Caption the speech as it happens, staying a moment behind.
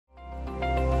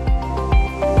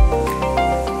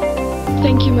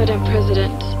Thank you, Madam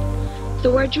President.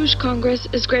 The World Jewish Congress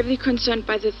is gravely concerned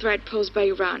by the threat posed by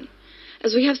Iran.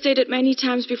 As we have stated many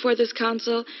times before this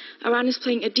Council, Iran is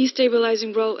playing a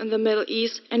destabilizing role in the Middle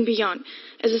East and beyond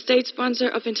as a state sponsor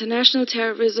of international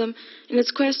terrorism in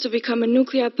its quest to become a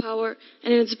nuclear power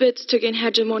and in its bids to gain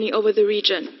hegemony over the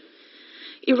region.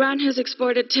 Iran has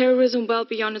exported terrorism well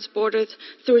beyond its borders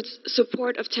through its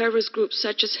support of terrorist groups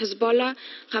such as Hezbollah,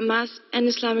 Hamas, and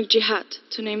Islamic Jihad,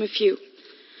 to name a few.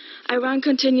 Iran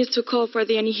continues to call for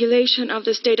the annihilation of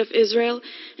the State of Israel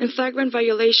in flagrant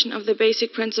violation of the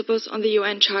basic principles on the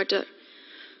UN Charter.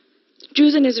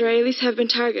 Jews and Israelis have been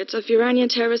targets of Iranian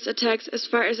terrorist attacks as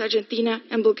far as Argentina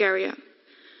and Bulgaria.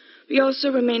 We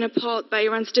also remain appalled by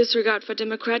Iran's disregard for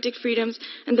democratic freedoms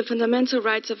and the fundamental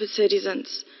rights of its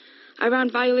citizens.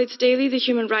 Iran violates daily the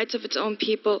human rights of its own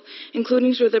people,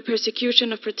 including through the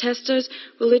persecution of protesters,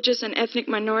 religious and ethnic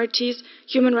minorities,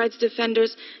 human rights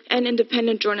defenders, and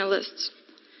independent journalists.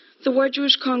 The World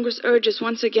Jewish Congress urges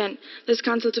once again this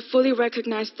Council to fully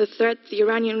recognize the threat the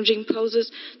Iranian regime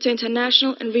poses to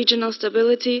international and regional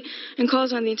stability and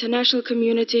calls on the international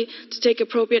community to take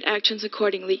appropriate actions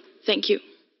accordingly. Thank you.